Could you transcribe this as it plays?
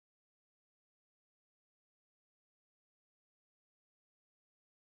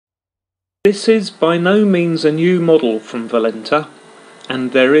This is by no means a new model from Valenta,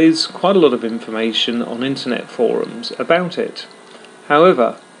 and there is quite a lot of information on internet forums about it.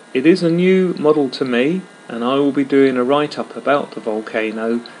 However, it is a new model to me, and I will be doing a write-up about the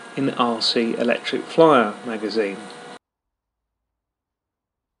Volcano in RC Electric Flyer magazine.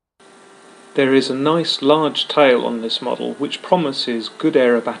 There is a nice large tail on this model which promises good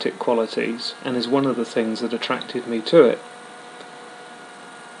aerobatic qualities and is one of the things that attracted me to it.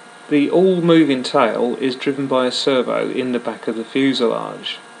 The all-moving tail is driven by a servo in the back of the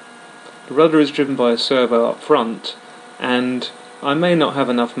fuselage. The rudder is driven by a servo up front, and I may not have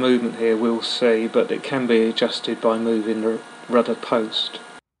enough movement here, we'll see, but it can be adjusted by moving the rudder post.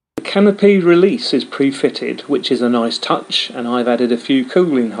 The canopy release is pre-fitted, which is a nice touch, and I've added a few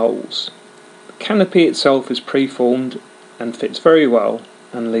cooling holes. The canopy itself is pre-formed and fits very well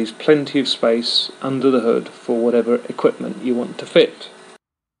and leaves plenty of space under the hood for whatever equipment you want to fit.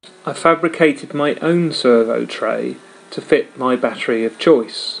 I fabricated my own servo tray to fit my battery of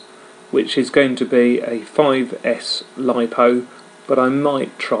choice, which is going to be a 5S LiPo, but I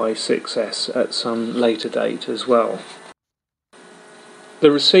might try 6S at some later date as well.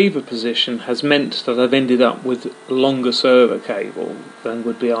 The receiver position has meant that I've ended up with a longer servo cable than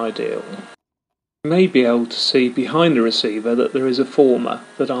would be ideal. You may be able to see behind the receiver that there is a former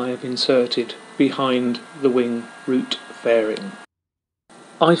that I have inserted behind the wing root fairing.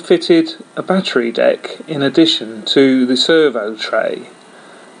 I fitted a battery deck in addition to the servo tray,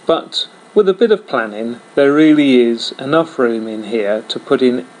 but with a bit of planning there really is enough room in here to put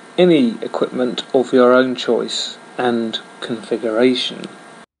in any equipment of your own choice and configuration.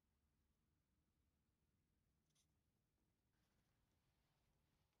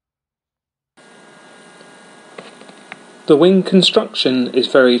 The wing construction is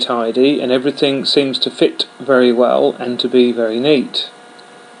very tidy and everything seems to fit very well and to be very neat.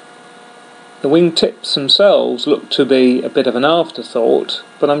 The wing tips themselves look to be a bit of an afterthought,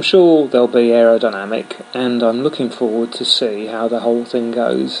 but I'm sure they'll be aerodynamic, and I'm looking forward to see how the whole thing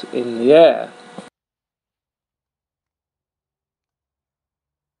goes in the air.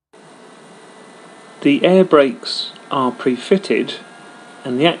 The air brakes are pre-fitted,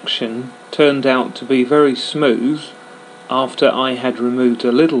 and the action turned out to be very smooth after I had removed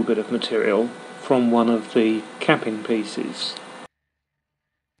a little bit of material from one of the capping pieces.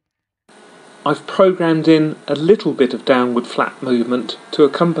 I've programmed in a little bit of downward flap movement to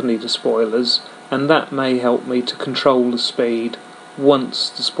accompany the spoilers, and that may help me to control the speed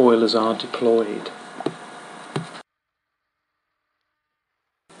once the spoilers are deployed.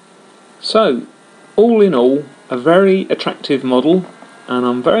 So, all in all, a very attractive model, and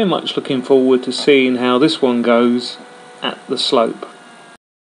I'm very much looking forward to seeing how this one goes at the slope.